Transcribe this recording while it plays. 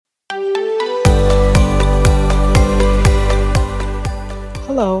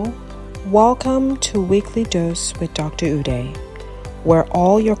Hello, welcome to Weekly Dose with Dr. Uday, where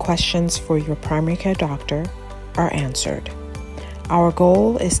all your questions for your primary care doctor are answered. Our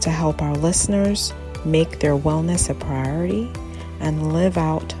goal is to help our listeners make their wellness a priority and live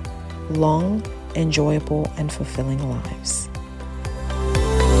out long, enjoyable, and fulfilling lives.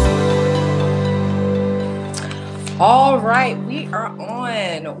 All right, we are on.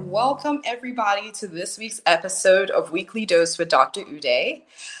 Welcome everybody to this week's episode of Weekly Dose with Dr. Uday.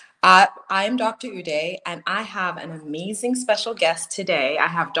 I am Dr. Uday, and I have an amazing special guest today. I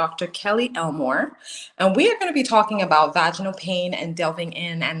have Dr. Kelly Elmore, and we are going to be talking about vaginal pain and delving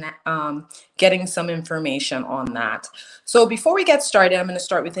in and getting some information on that. So before we get started, I'm going to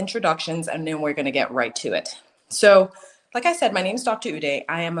start with introductions, and then we're going to get right to it. So, like I said, my name is Dr. Uday.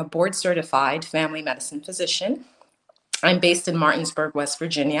 I am a board-certified family medicine physician. I'm based in Martinsburg, West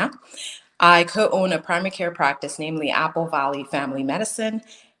Virginia. I co-own a primary care practice, namely Apple Valley Family Medicine,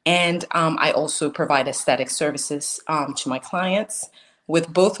 and I also provide aesthetic services to my clients.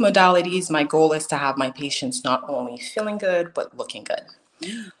 With both modalities, my goal is to have my patients not only feeling good, but looking good.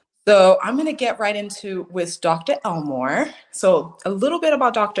 So I'm going to get right into with Dr. Elmore. So a little bit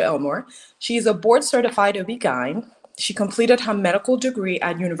about Dr. Elmore. She's a board-certified OB-GYN. She completed her medical degree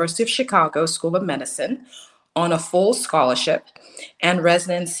at University of Chicago School of Medicine on a full scholarship and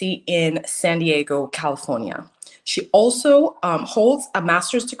residency in San Diego, California. She also holds a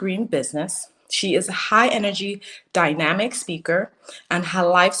master's degree in business. She is a high-energy, dynamic speaker, and her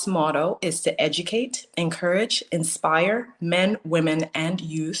life's motto is to educate, encourage, inspire men, women, and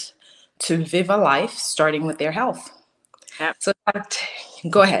youth to live a life starting with their health. Yep. So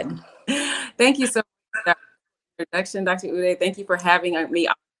go ahead. Thank you so much for the introduction, Dr. Uday. Thank you for having me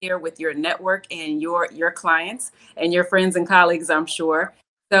here with your network and your clients and your friends and colleagues, I'm sure.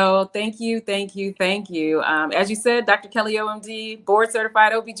 So thank you. As you said, Dr. Kelly OMD, board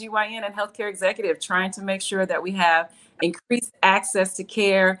certified OBGYN and healthcare executive, trying to make sure that we have increased access to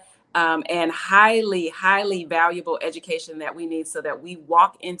care and highly valuable education that we need so that we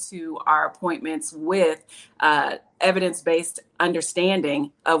walk into our appointments with evidence-based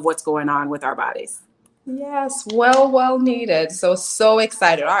understanding of what's going on with our bodies. Yes, well needed. So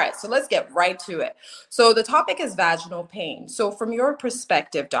excited. All right, so let's get right to it. So the topic is vaginal pain. So from your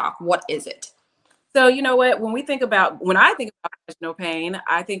perspective, Doc, what is it? So you know what, when I think about vaginal pain,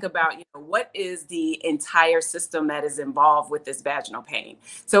 I think about, what is the entire system that is involved with this vaginal pain.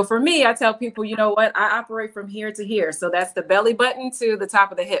 So for me, I tell people, I operate from here to here. So that's the belly button to the top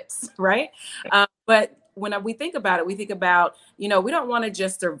of the hips, right? But when we think about it, we think about, we don't want to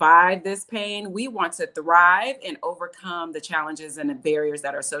just survive this pain. We want to thrive and overcome the challenges and the barriers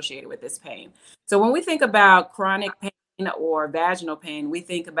that are associated with this pain. So when we think about chronic pain or vaginal pain, we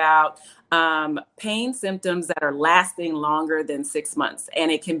think about pain symptoms that are lasting longer than 6 months, and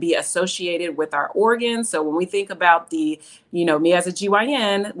it can be associated with our organs. So when we think about me as a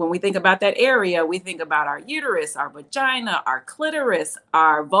GYN, when we think about that area, we think about our uterus, our vagina, our clitoris,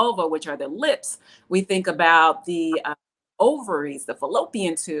 our vulva, which are the lips. We think about the ovaries, the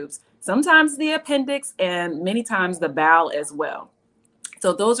fallopian tubes, sometimes the appendix, and many times the bowel as well.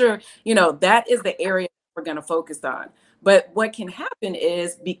 So those are, that is the area we're going to focus on. But what can happen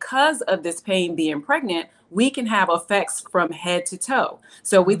is, because of this pain being pregnant, we can have effects from head to toe.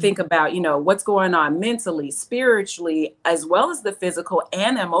 So we think about, what's going on mentally, spiritually, as well as the physical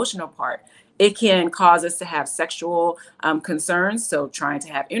and emotional part. It can cause us to have sexual concerns. So trying to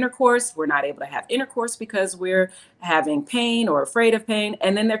have intercourse, we're not able to have intercourse because we're having pain or afraid of pain.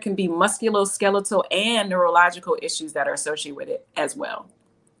 And then there can be musculoskeletal and neurological issues that are associated with it as well.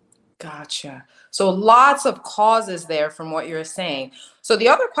 Gotcha. So lots of causes there from what you're saying. So the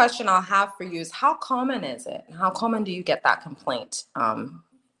other question I'll have for you is, how common is it? How common do you get that complaint? The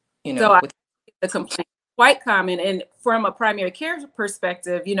complaint quite common. And from a primary care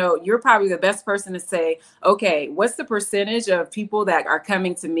perspective, you're probably the best person to say, okay, what's the percentage of people that are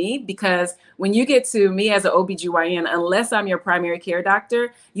coming to me? Because when you get to me as an OBGYN, unless I'm your primary care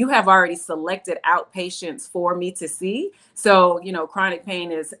doctor, you have already selected out patients for me to see. So, chronic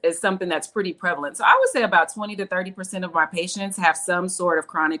pain is something that's pretty prevalent. So I would say about 20 to 30% of my patients have some sort of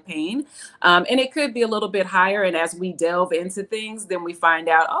chronic pain. And it could be a little bit higher. And as we delve into things, then we find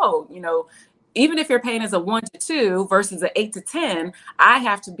out, even if your pain is a 1 to 2 versus an 8 to 10, I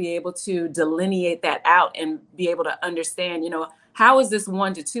have to be able to delineate that out and be able to understand, how is this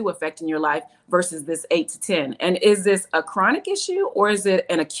 1 to 2 affecting your life versus this 8 to 10? And is this a chronic issue or is it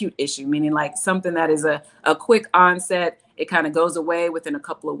an acute issue? Meaning like something that is a quick onset, it kind of goes away within a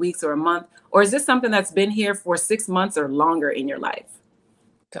couple of weeks or a month? Or is this something that's been here for 6 months or longer in your life?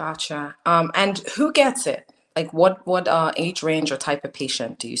 Gotcha. And who gets it? Like what age range or type of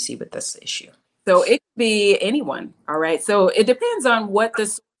patient do you see with this issue? So it could be anyone. All right. So it depends on what the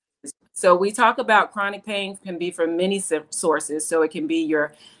source is. So we talk about chronic pain can be from many sources. So it can be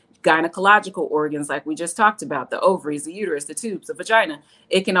your gynecological organs, like we just talked about, the ovaries, the uterus, the tubes, the vagina.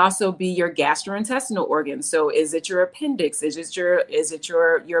 It can also be your gastrointestinal organs. So is it your appendix? Is it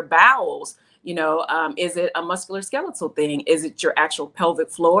your bowels? Is it a musculoskeletal thing? Is it your actual pelvic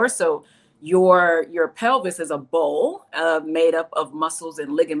floor? So your pelvis is a bowl made up of muscles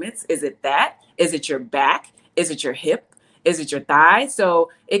and ligaments. Is it that? Is it your back? Is it your hip? Is it your thigh? So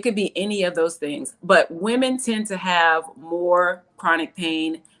it could be any of those things. But women tend to have more chronic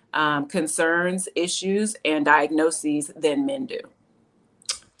pain concerns, issues, and diagnoses than men do.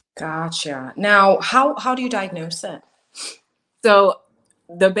 Gotcha. Now, how do you diagnose it? So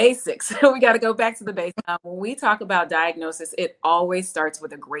the basics, we got to go back to the basics. When we talk about diagnosis, it always starts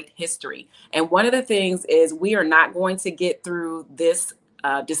with a great history. And one of the things is we are not going to get through this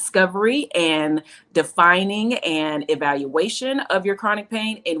discovery and defining and evaluation of your chronic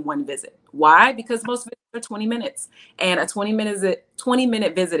pain in one visit. Why? Because most visits are 20 minutes, and a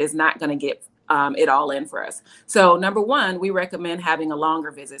 20-minute visit is not going to get it all in for us. So number one, we recommend having a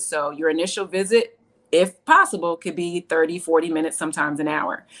longer visit. So your initial visit, if possible, could be 30, 40 minutes, sometimes an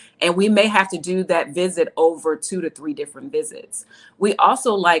hour. And we may have to do that visit over 2 to 3 different visits. We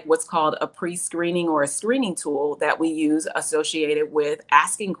also like what's called a pre-screening or a screening tool that we use associated with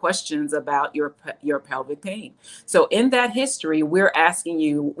asking questions about your pelvic pain. So in that history, we're asking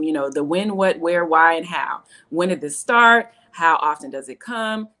you, the when, what, where, why, and how. When did this start? How often does it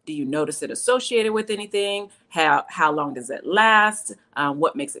come? Do you notice it associated with anything? How long does it last?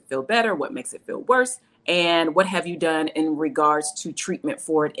 What makes it feel better? What makes it feel worse? And what have you done in regards to treatment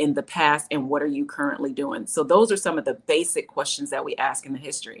for it in the past? And what are you currently doing? So those are some of the basic questions that we ask in the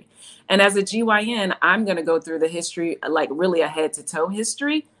history. And as a GYN, I'm going to go through the history, like really a head to toe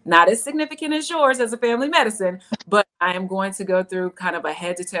history, not as significant as yours as a family medicine, but I am going to go through kind of a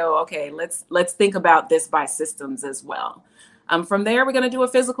head to toe. Okay, let's think about this by systems as well. From there, we're going to do a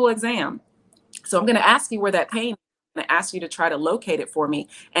physical exam. So I'm going to ask you where that pain is. I'm going to ask you to try to locate it for me.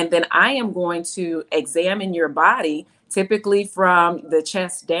 And then I am going to examine your body, typically from the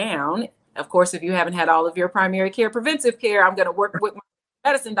chest down. Of course, if you haven't had all of your primary care, preventive care, I'm going to work with my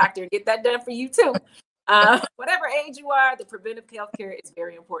medicine doctor and get that done for you too. Whatever age you are, the preventive health care is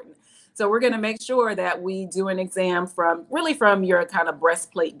very important. So we're going to make sure that we do an exam from your kind of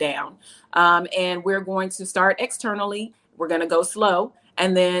breastplate down. And we're going to start externally. We're going to go slow.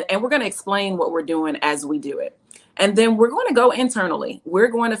 And we're going to explain what we're doing as we do it. And then we're going to go internally. We're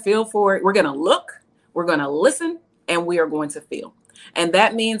going to feel for it. We're going to look, we're going to listen, and we are going to feel. And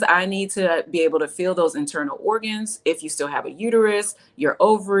that means I need to be able to feel those internal organs. If you still have a uterus, your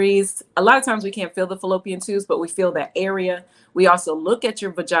ovaries, a lot of times we can't feel the fallopian tubes, but we feel that area. We also look at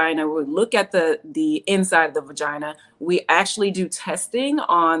your vagina. We look at the inside of the vagina. We actually do testing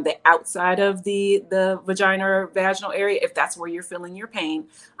on the outside of the vagina or vaginal area, if that's where you're feeling your pain.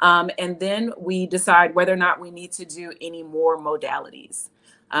 And then we decide whether or not we need to do any more modalities.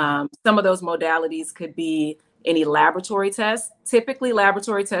 Some of those modalities could be any laboratory tests. Typically,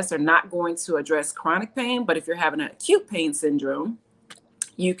 laboratory tests are not going to address chronic pain, but if you're having an acute pain syndrome,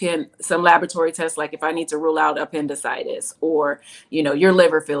 some laboratory tests, like if I need to rule out appendicitis, or, your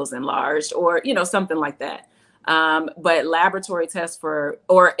liver feels enlarged, or, something like that. But laboratory tests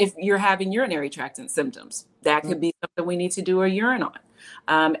or if you're having urinary tract symptoms, that could be something we need to do a urine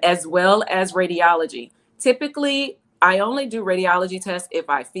on, as well as radiology. Typically, I only do radiology tests if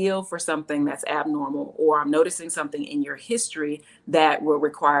I feel for something that's abnormal, or I'm noticing something in your history that will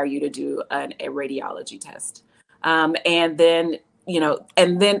require you to do a radiology test. And then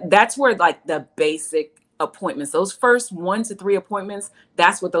that's where like the basic appointments, those first 1 to 3 appointments,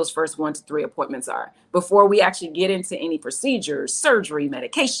 that's what those first 1 to 3 appointments are. Before we actually get into any procedures, surgery,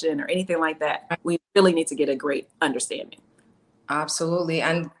 medication, or anything like that, we really need to get a great understanding. Absolutely.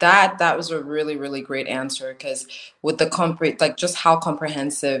 And that was a really, really great answer, because with the like just how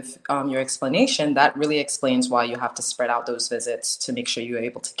comprehensive your explanation, that really explains why you have to spread out those visits to make sure you're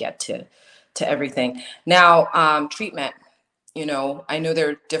able to get to everything. Now, treatment, I know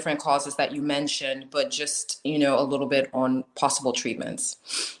there are different causes that you mentioned, but just, a little bit on possible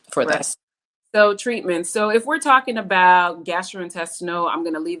treatments for Right. this. So treatment. So if we're talking about gastrointestinal, I'm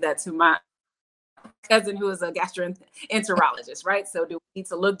going to leave that to my cousin who is a gastroenterologist, right? So do we need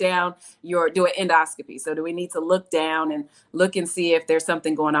to look down do an endoscopy? So do we need to look down and look and see if there's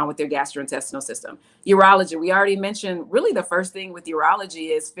something going on with your gastrointestinal system? Urology, we already mentioned, really the first thing with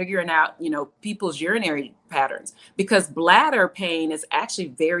urology is figuring out, people's urinary patterns, because bladder pain is actually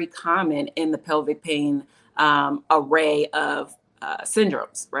very common in the pelvic pain array of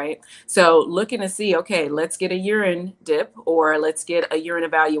syndromes, right? So looking to see, okay, let's get a urine dip, or let's get a urine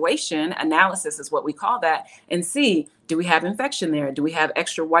evaluation analysis is what we call that, and see, do we have infection there? Do we have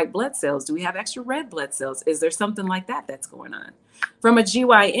extra white blood cells? Do we have extra red blood cells? Is there something like that that's going on? From a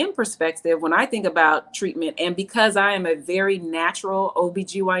GYN perspective, when I think about treatment, and because I am a very natural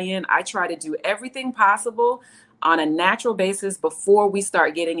OBGYN, I try to do everything possible on a natural basis before we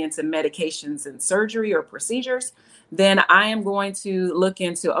start getting into medications and surgery or procedures. Then I am going to look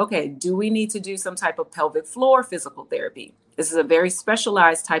into, okay, do we need to do some type of pelvic floor physical therapy? This is a very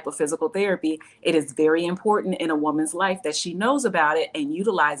specialized type of physical therapy. It is very important in a woman's life that she knows about it and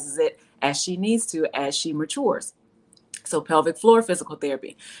utilizes it as she needs to as she matures. So pelvic floor physical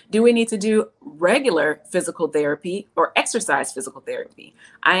therapy. Do we need to do regular physical therapy or exercise physical therapy?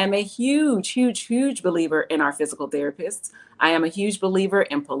 I am a huge believer in our physical therapists. I am a huge believer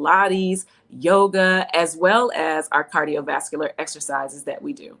in Pilates, yoga, as well as our cardiovascular exercises that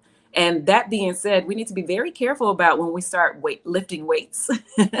we do. And that being said, we need to be very careful about when we start lifting weights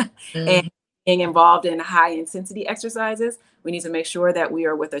and being involved in high intensity exercises. We need to make sure that we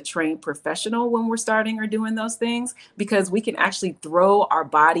are with a trained professional when we're starting or doing those things, because we can actually throw our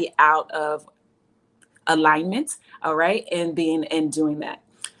body out of alignment, all right, and doing that.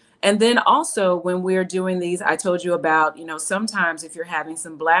 And then also when we're doing these, I told you about, sometimes if you're having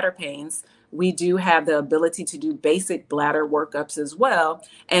some bladder pains, we do have the ability to do basic bladder workups as well.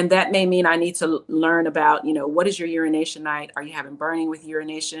 And that may mean I need to learn about, what is your urination night? Are you having burning with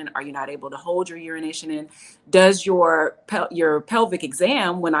urination? Are you not able to hold your urination in? Does your pelvic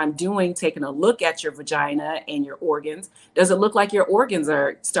exam, when I'm taking a look at your vagina and your organs, does it look like your organs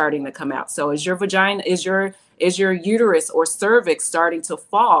are starting to come out? So is your vagina, is your uterus or cervix starting to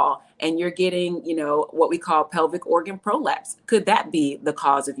fall and you're getting, what we call pelvic organ prolapse? Could that be the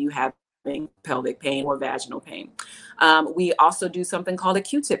cause of you having pelvic pain or vaginal pain? We also do something called a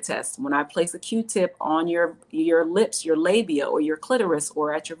Q-tip test. When I place a Q-tip on your lips, your labia, or your clitoris,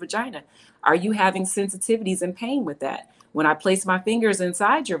 or at your vagina, are you having sensitivities and pain with that? When I place my fingers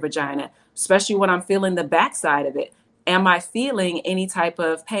inside your vagina, especially when I'm feeling the backside of it, am I feeling any type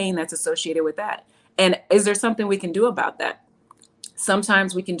of pain that's associated with that? And is there something we can do about that?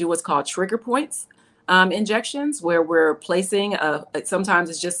 Sometimes we can do what's called trigger points injections, where we're placing sometimes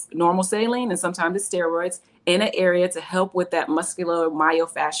it's just normal saline and sometimes it's steroids in an area to help with that muscular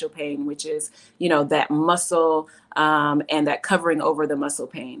myofascial pain, which is, that muscle and that covering over the muscle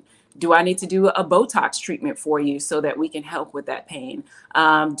pain. Do I need to do a Botox treatment for you so that we can help with that pain?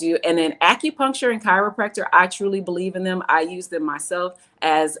 And then acupuncture and chiropractor, I truly believe in them. I use them myself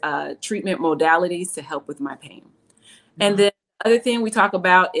as treatment modalities to help with my pain. And then the other thing we talk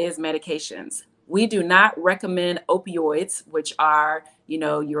about is medications. We do not recommend opioids, which are,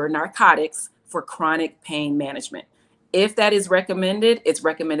 your narcotics, for chronic pain management. If that is recommended, it's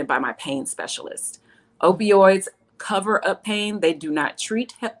recommended by my pain specialist. Opioids cover up pain. They do not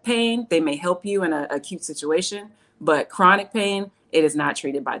treat pain. They may help you in an acute situation, but chronic pain, it is not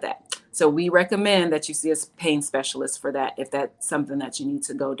treated by that. So we recommend that you see a pain specialist for that if that's something that you need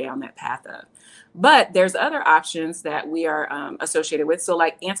to go down that path of. But there's other options that we are associated with. So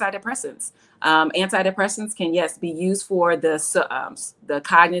like antidepressants. Antidepressants can, yes, be used for the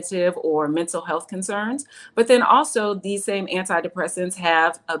cognitive or mental health concerns. But then also these same antidepressants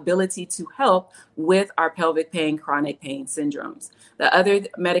have ability to help with our pelvic pain, chronic pain syndromes. The other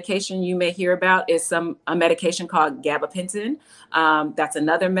medication you may hear about is a medication called gabapentin. That's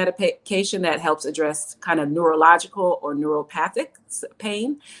another medication that helps address kind of neurological or neuropathic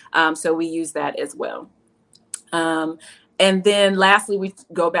pain. So we use that as well. And then lastly, we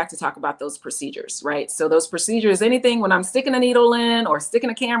go back to talk about those procedures, right? So those procedures, anything when I'm sticking a needle in or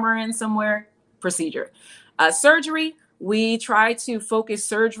sticking a camera in somewhere, procedure. Surgery, we try to focus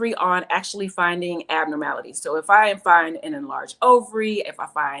surgery on actually finding abnormalities. So if I find an enlarged ovary, if I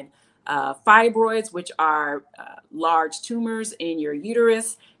find fibroids, which are large tumors in your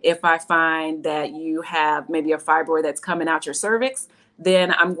uterus, if I find that you have maybe a fibroid that's coming out your cervix,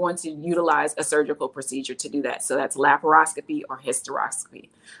 then I'm going to utilize a surgical procedure to do that. So that's laparoscopy or hysteroscopy.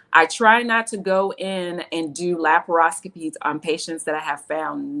 I try not to go in and do laparoscopies on patients that I have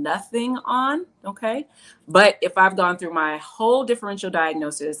found nothing on, okay? But if I've gone through my whole differential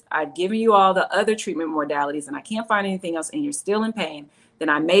diagnosis, I've given you all the other treatment modalities and I can't find anything else and you're still in pain, then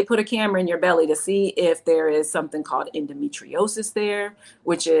I may put a camera in your belly to see if there is something called endometriosis there,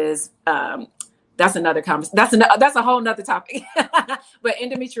 which is that's another conversation. That's a whole nother topic. But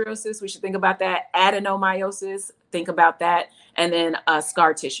endometriosis, we should think about that. Adenomyosis, think about that. And then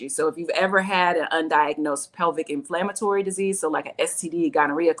scar tissue. So if you've ever had an undiagnosed pelvic inflammatory disease, so like an STD,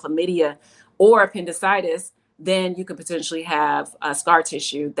 gonorrhea, chlamydia, or appendicitis, then you could potentially have scar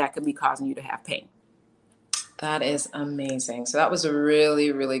tissue that could be causing you to have pain. That is amazing. So that was a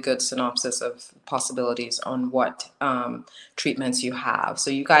really, really good synopsis of possibilities on what treatments you have. So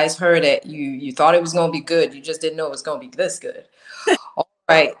you guys heard it. You thought it was going to be good. You just didn't know it was going to be this good. All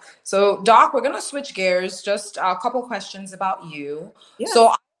right. So Doc, we're going to switch gears. Just a couple questions about you. Yes. So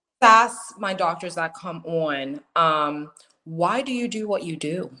I ask my doctors that come on, why do you do what you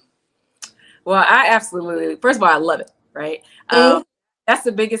do? Well, I absolutely, first of all, I love it, right? That's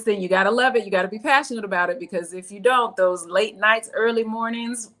the biggest thing. You got to love it. You got to be passionate about it, because if you don't, those late nights, early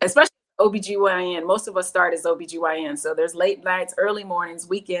mornings, especially OBGYN, most of us start as OBGYN. So there's late nights, early mornings,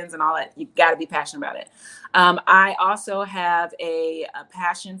 weekends, and all that. You got to be passionate about it. I also have a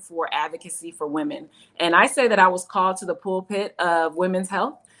passion for advocacy for women. And I say that I was called to the pulpit of women's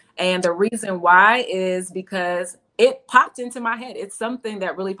health. And the reason why is because it popped into my head. It's something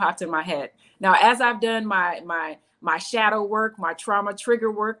that really popped in my head. Now, as I've done my shadow work, my trauma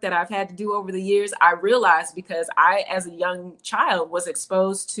trigger work that I've had to do over the years, I realized, because I, as a young child, was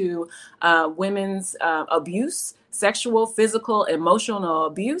exposed to women's abuse, sexual, physical, emotional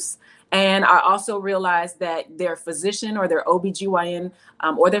abuse. And I also realized that their physician or their OBGYN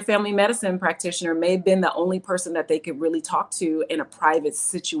or their family medicine practitioner may have been the only person that they could really talk to in a private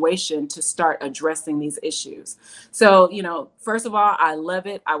situation to start addressing these issues. So, first of all, I love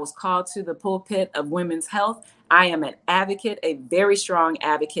it. I was called to the pulpit of women's health. I am an advocate, a very strong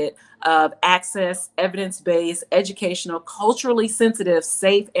advocate of access, evidence-based, educational, culturally sensitive,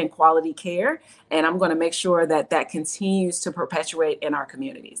 safe, and quality care. And I'm going to make sure that that continues to perpetuate in our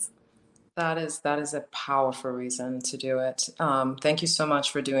communities. That is a powerful reason to do it. Thank you so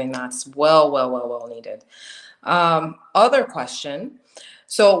much for doing that. It's well needed. Other question.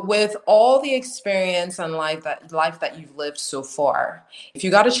 So with all the experience and life that you've lived so far, if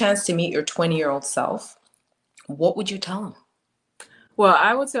you got a chance to meet your 20-year-old self, what would you tell him? Well,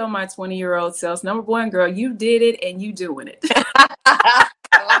 I would tell my 20-year-old self, number one, girl, you did it and you doing it.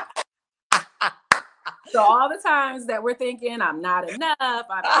 So all the times that we're thinking, I'm not enough,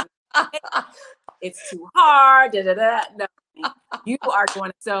 it's too hard, no, you are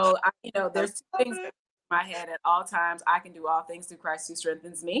going to. So, there's two things in my head at all times. I can do all things through Christ who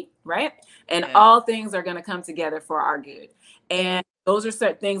strengthens me, right? And all things are going to come together for our good. And those are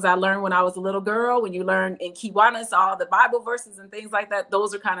certain things I learned when I was a little girl. When you learn in Kiwanis, all the Bible verses and things like that,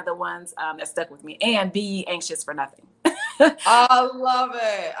 those are kind of the ones that stuck with me. And be anxious for nothing. I love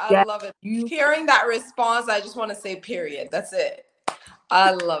it. I love it. Hearing that response, I just want to say period. That's it.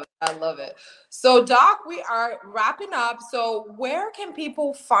 I love it. So Doc, we are wrapping up. So where can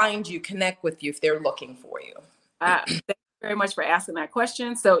people find you, connect with you if they're looking for you? Thank you very much for asking that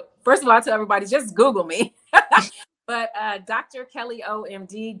question. So first of all, I tell everybody, just Google me. But Dr. Kelly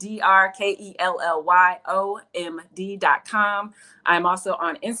OMD, DrKellyOMD.com. I'm also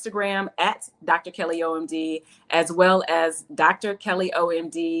on Instagram at Dr. Kelly OMD, as well as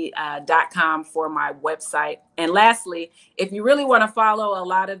drkellyomd.com for my website. And lastly, if you really want to follow a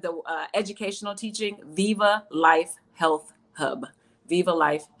lot of the educational teaching, Viva Life Health Hub. Viva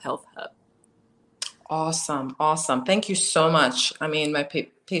Life Health Hub. Awesome. Thank you so much. I mean, my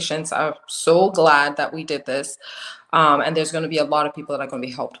patients are so glad that we did this. And there's going to be a lot of people that are going to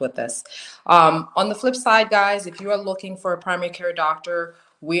be helped with this. On the flip side, guys, if you are looking for a primary care doctor,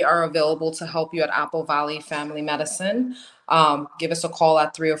 we are available to help you at Apple Valley Family Medicine. Give us a call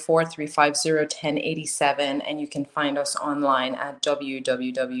at 304-350-1087, and you can find us online at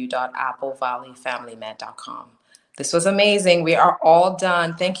www.applevalleyfamilymed.com. This was amazing. We are all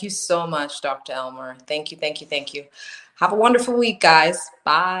done. Thank you so much, Dr. Elmer. Thank you. Have a wonderful week, guys.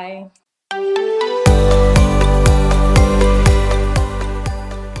 Bye.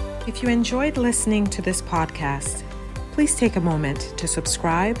 If you enjoyed listening to this podcast, please take a moment to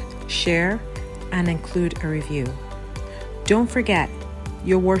subscribe, share, and include a review. Don't forget,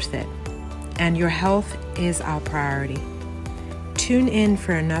 you're worth it, and your health is our priority. Tune in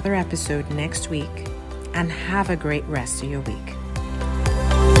for another episode next week, and have a great rest of your week.